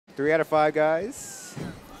3 out of 5, guys.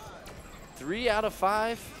 3 out of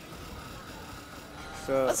 5.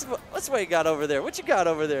 So What's what you got over there? What you got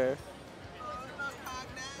over there?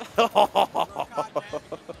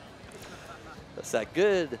 That's that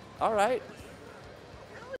good. All right.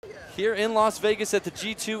 Here in Las Vegas at the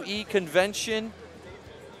G2E convention,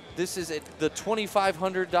 this is the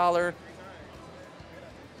 $2,500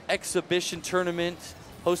 exhibition tournament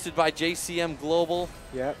hosted by JCM Global.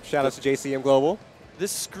 yeah, shout out to JCM Global.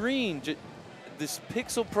 This screen, this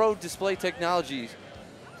Pixel Pro display technology,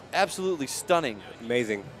 absolutely stunning.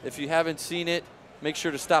 Amazing. If you haven't seen it, make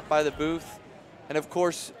sure to stop by the booth. And of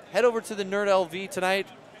course, head over to the Nerd LV tonight.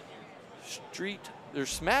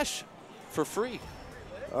 Smash for free.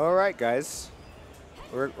 All right, guys.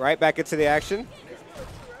 We're right back into the action.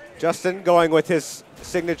 Justin going with his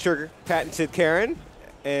signature patented Karin.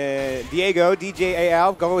 And Diego, DJ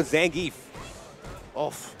Al, going with Zangief.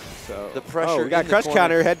 Off. So, the pressure. We got crush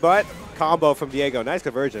counter, headbutt, combo from Diego. Nice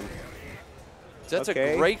conversion. That's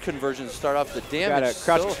a great conversion to start off the damage.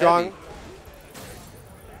 Got a crouch strong. Heavy.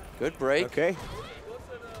 Good break. Okay.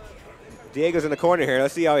 Diego's in the corner here.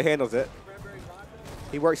 Let's see how he handles it.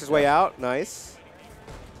 He works his way out. Nice.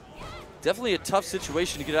 Definitely a tough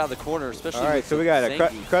situation to get out of the corner, especially. All right, so we got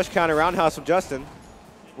a crush counter roundhouse from Justin.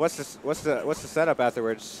 What's the setup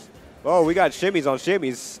afterwards? Oh, we got shimmies on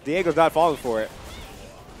shimmies. Diego's not falling for it.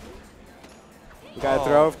 We got to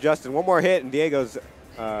throw from Justin. One more hit, and Diego's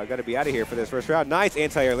got to be out of here for this first round. Nice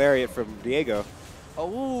anti-air lariat from Diego.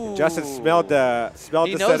 Oh. Justin smelled the setup.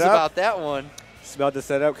 He knows about that one. Smelled the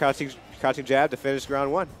setup, crouching jab to finish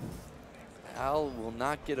round 1. Al will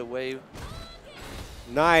not get away.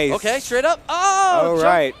 Nice. Okay, straight up. Oh, all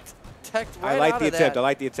right. Right I like the attempt. I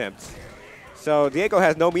like the attempt. So Diego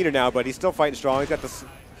has no meter now, but he's still fighting strong. He's got this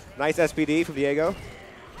nice SPD from Diego.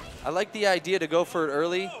 I like the idea to go for it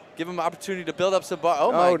early, give him an opportunity to build up some bar.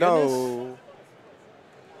 Oh, my goodness. No.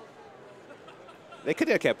 They could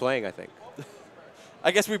have kept playing, I think.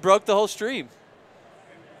 I guess we broke the whole stream.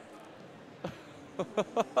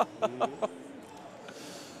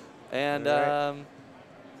 And I'm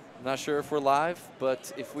not sure if we're live,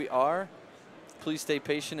 but if we are, please stay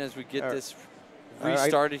patient as we get this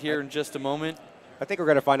restarted here in just a moment. I think we're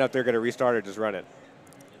going to find out if they're going to restart or just run it.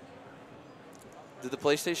 Did the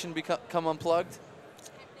PlayStation become unplugged?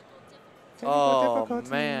 Oh,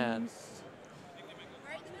 man.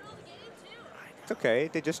 It's okay.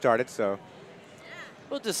 They just started, so.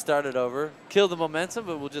 We'll just start it over. Kill the momentum,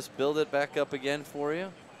 but we'll just build it back up again for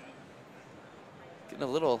you. Getting a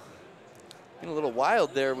little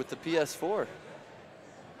wild there with the PS4.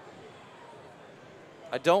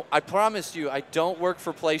 I promised you, I don't work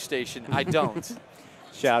for PlayStation. I don't.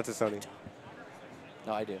 Shout out to Sony.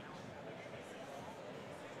 No, I do.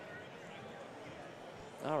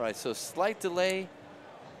 All right, so slight delay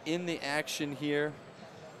in the action here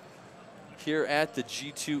at the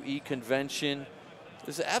G2E convention.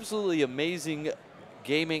 This is absolutely amazing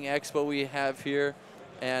gaming expo we have here,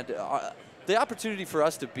 and the opportunity for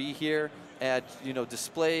us to be here and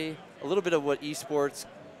display a little bit of what esports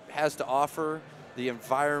has to offer, the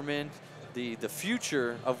environment, the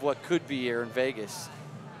future of what could be here in Vegas.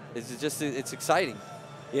 It's exciting.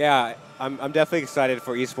 Yeah, I'm definitely excited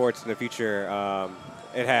for esports in the future.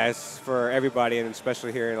 It has for everybody, and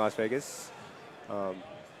especially here in Las Vegas.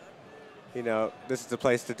 This is the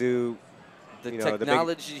place to do. The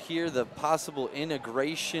technology here, the possible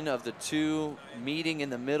integration of the two, meeting in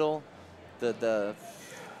the middle, the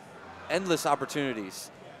endless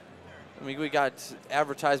opportunities. I mean, we got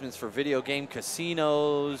advertisements for video game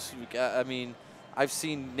casinos. I've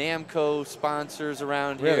seen Namco sponsors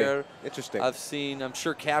around here. Really? Interesting. I'm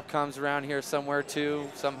sure Capcom's around here somewhere too,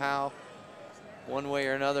 somehow, one way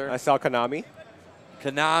or another. I saw Konami.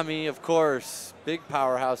 Konami, of course, big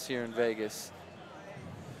powerhouse here in Vegas.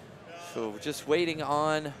 So just waiting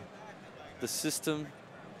on the system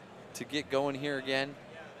to get going here again.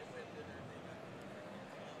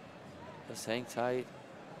 Just hang tight.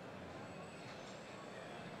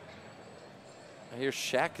 I hear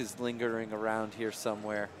Shaq is lingering around here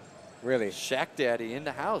somewhere. Really? Shaq Daddy in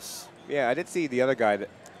the house. Yeah, I did see the other guy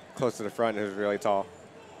close to the front who's really tall.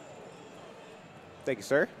 Thank you,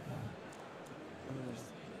 sir.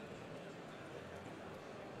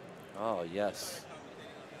 Oh, yes.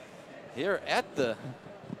 Here at the,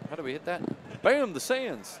 how do we hit that? Bam, the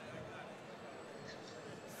Sands.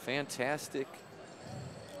 Fantastic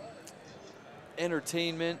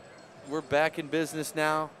entertainment. We're back in business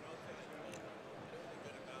now.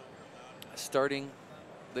 Starting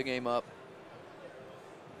the game up.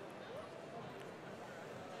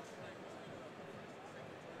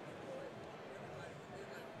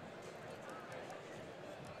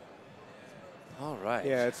 All right.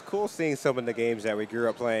 Yeah, it's cool seeing some of the games that we grew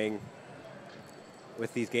up playing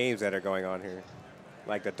with these games that are going on here,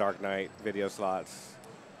 like the Dark Knight video slots.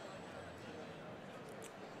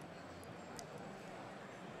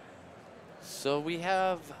 So we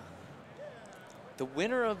have the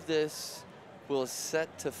winner of this will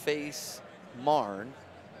set to face Marn,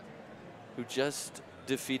 who just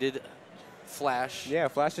defeated Flash. Yeah,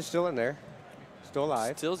 Flash is still in there, still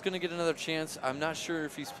alive. Still's going to get another chance. I'm not sure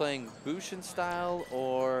if he's playing Bushin style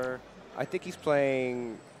or... I think he's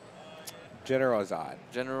playing General Azad.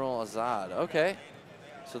 General Azad. Okay.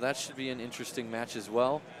 So that should be an interesting match as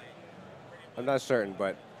well. I'm not certain,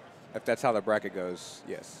 but if that's how the bracket goes,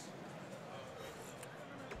 yes.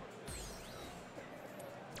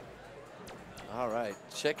 All right.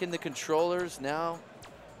 Checking the controllers now.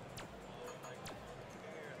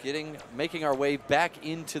 Making our way back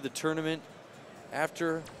into the tournament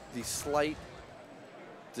after the slight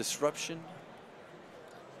disruption.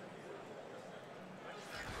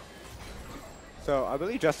 So I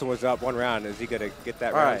believe Justin was up 1 round. Is he going to get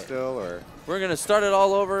that round still, or we're going to start it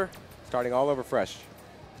all over? Starting all over fresh.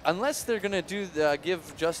 Unless they're going to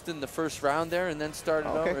give Justin the first round there and then start it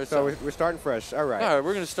over. Okay, so we're starting fresh. All right. All right,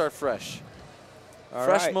 we're going to start fresh.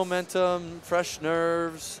 Fresh momentum, fresh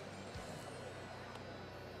nerves.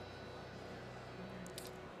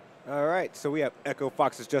 All right, so we have Echo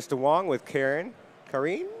Fox's Justin Wong with Karin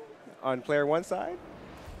on player 1 side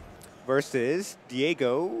versus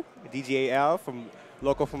Diego, DJ Al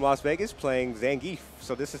local from Las Vegas, playing Zangief.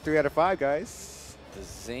 So this is 3 out of 5, guys. The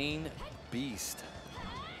Zane Beast.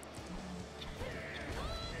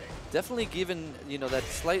 Definitely given, that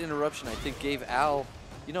slight interruption, I think gave Al,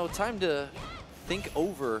 time to think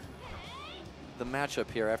over the matchup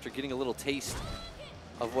here after getting a little taste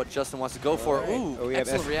of what Justin wants to go for. Right. Ooh,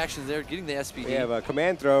 excellent reactions there, getting the SPD. We have a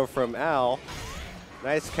command throw from Al.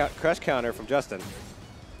 Nice crush counter from Justin.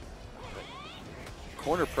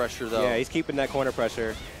 Corner pressure, though. Yeah, he's keeping that corner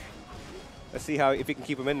pressure. Let's see if he can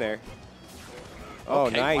keep him in there. Oh,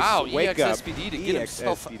 okay, nice. Wow, Wake EX up. SPD to get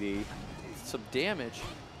himself SPD. some damage.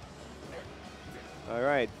 All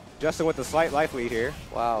right, Justin with the slight life lead here.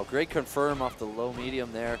 Wow, great confirm off the low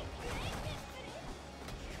medium there.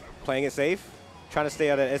 Playing it safe, trying to stay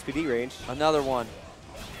out of SPD range. Another one.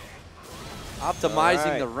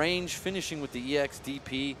 Optimizing the range, finishing with the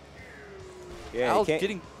EXDP. Yeah, Al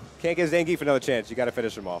can't give Zangief another chance. You got to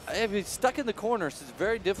finish him off. If he's stuck in the corner, so it's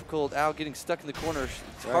very difficult. Al getting stuck in the corner.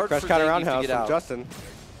 It's hard crush for counter Zangief roundhouse to get from out. Justin.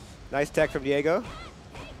 Nice tech from Diego.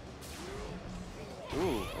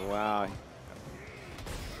 Ooh, wow.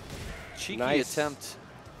 Cheeky attempt,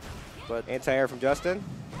 but anti-air from Justin.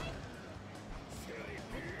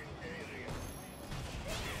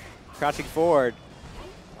 Crouching forward.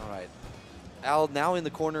 All right. Al now in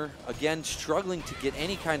the corner, again struggling to get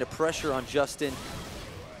any kind of pressure on Justin.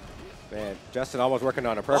 Man, Justin almost working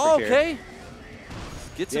on a perfect here. Okay.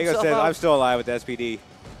 Gets Diego himself says, out. I'm still alive with the SPD.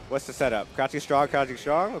 What's the setup? Crouching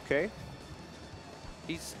strong, okay.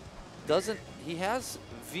 He has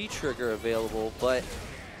V trigger available, but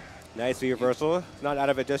nice V reversal. Not out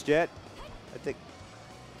of it just yet. I think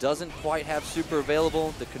doesn't quite have super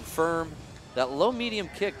available to confirm that low medium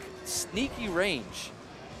kick, sneaky range.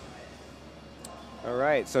 All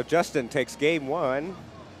right, so Justin takes game 1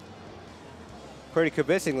 pretty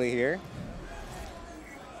convincingly here.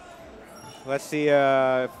 Let's see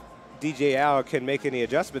if DJ Al can make any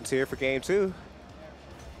adjustments here for game 2.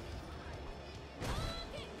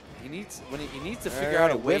 He needs to figure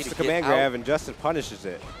out a way whips to the get command out. grab, and Justin punishes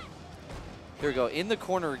it. Here we go, in the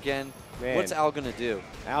corner again. Man. What's Al gonna do?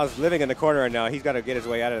 Al's living in the corner right now. He's got to get his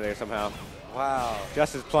way out of there somehow. Wow.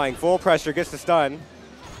 Justin's applying full pressure, gets the stun.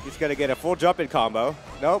 He's going to get a full jump-in combo.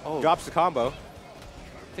 Nope, drops the combo.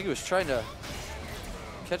 I think he was trying to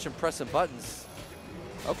catch him pressing buttons.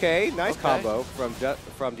 Okay, nice combo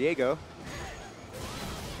from Diego.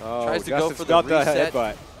 Oh, tries to Justin go for the reset.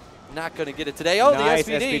 headbutt. Not going to get it today. Oh, nice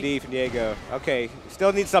the SPD. SPD from Diego. Okay,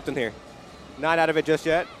 still needs something here. Not out of it just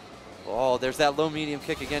yet. Oh, there's that low medium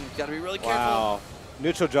kick again. Got to be really careful. Wow.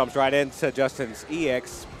 Neutral jumps right into Justin's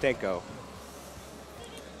EX Tenko.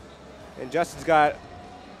 And Justin's got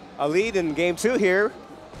a lead in game 2 here.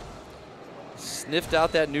 Sniffed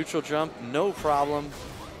out that neutral jump, no problem.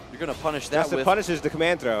 You're going to punish that Justin with... punishes the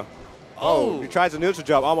command throw. Oh, he tries a neutral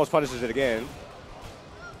jump, almost punishes it again.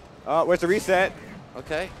 Oh, where's the reset?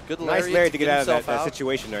 Okay, good nice lariat lariat to get out of that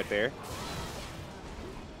situation right there.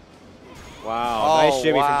 Wow, nice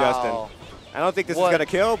shimmy from Justin. I don't think this is going to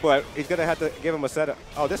kill, but he's going to have to give him a setup.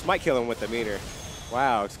 Oh, this might kill him with the meter.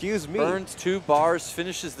 Wow, excuse me. Burns 2 bars,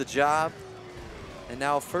 finishes the job. And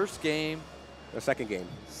now first game. The second game.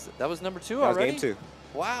 That was number 2 that already? was game 2.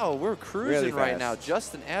 Wow, we're cruising right now.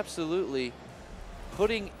 Justin absolutely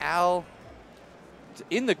putting Al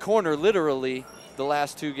in the corner, literally, the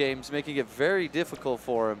last 2 games, making it very difficult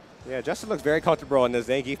for him. Yeah, Justin looks very comfortable in this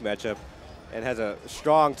Zangief matchup and has a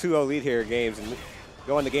strong 2-0 lead here in games and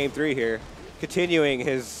going to game 3 here, continuing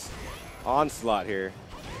his onslaught here.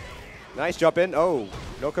 Nice jump in. Oh,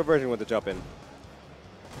 no conversion with the jump in.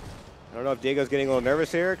 I don't know if Diego's getting a little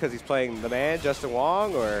nervous here because he's playing the man, Justin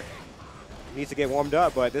Wong, or needs to get warmed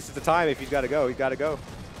up, but this is the time if he's got to go. He's got to go.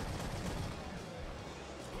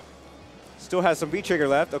 Still has some V-trigger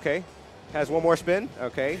left. Okay. Has one more spin.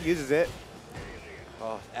 Okay. Uses it.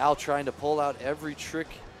 Oh, Al trying to pull out every trick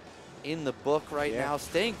in the book right now.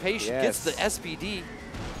 Staying patient. Gets the SPD.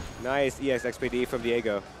 Nice EX XPD from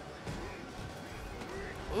Diego.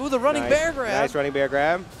 Ooh, the running bear grab. Nice running bear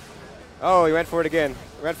grab. Oh, he went for it again.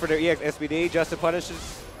 Went for the EX SPD. Justin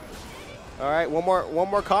punishes. All right, one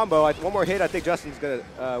more combo. One more hit. I think Justin's going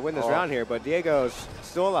to win this round here, but Diego's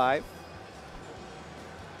still alive.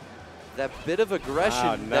 That bit of aggression,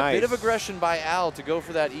 wow, nice. That bit of aggression by Al to go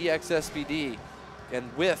for that EX SPD and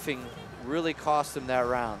whiffing really cost him that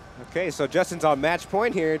round. Okay, so Justin's on match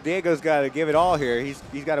point here. Diego's got to give it all here.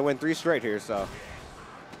 He's got to win 3 straight here, so.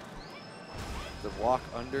 The walk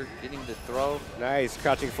under, getting the throw. Nice,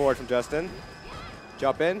 crouching forward from Justin.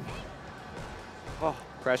 Jump in. Oh,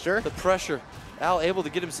 pressure. The pressure. Al able to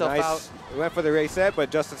get himself out. He went for the reset,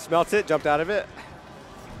 but Justin smelt it, jumped out of it.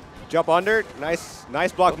 Jump under, nice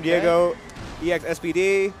block from Diego. EX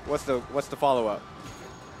SPD. What's the follow-up?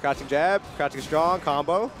 Crouching jab, crouching strong,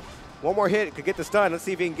 combo. One more hit, could get the stun. Let's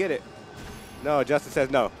see if he can get it. No, Justin says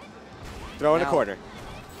no. Throw in the corner.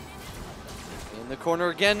 In the corner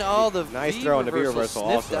again. Oh, the nice throw in the V reversal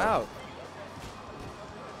also. Out.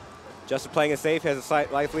 Justin playing it safe, has a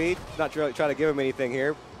slight life lead. Not really trying to give him anything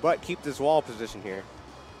here, but keep this wall position here.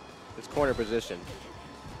 This corner position.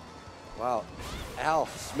 Wow. Al.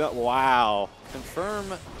 Wow.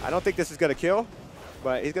 Confirm. I don't think this is going to kill,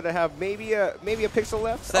 but he's going to have maybe a pixel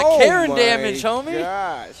left. It's that Karin damage, homie.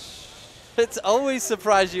 Gosh. It's always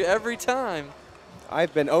surprised you every time.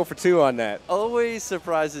 I've been 0 for 2 on that. Always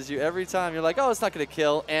surprises you every time. You're like, oh, it's not going to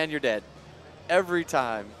kill, and you're dead. Every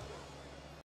time.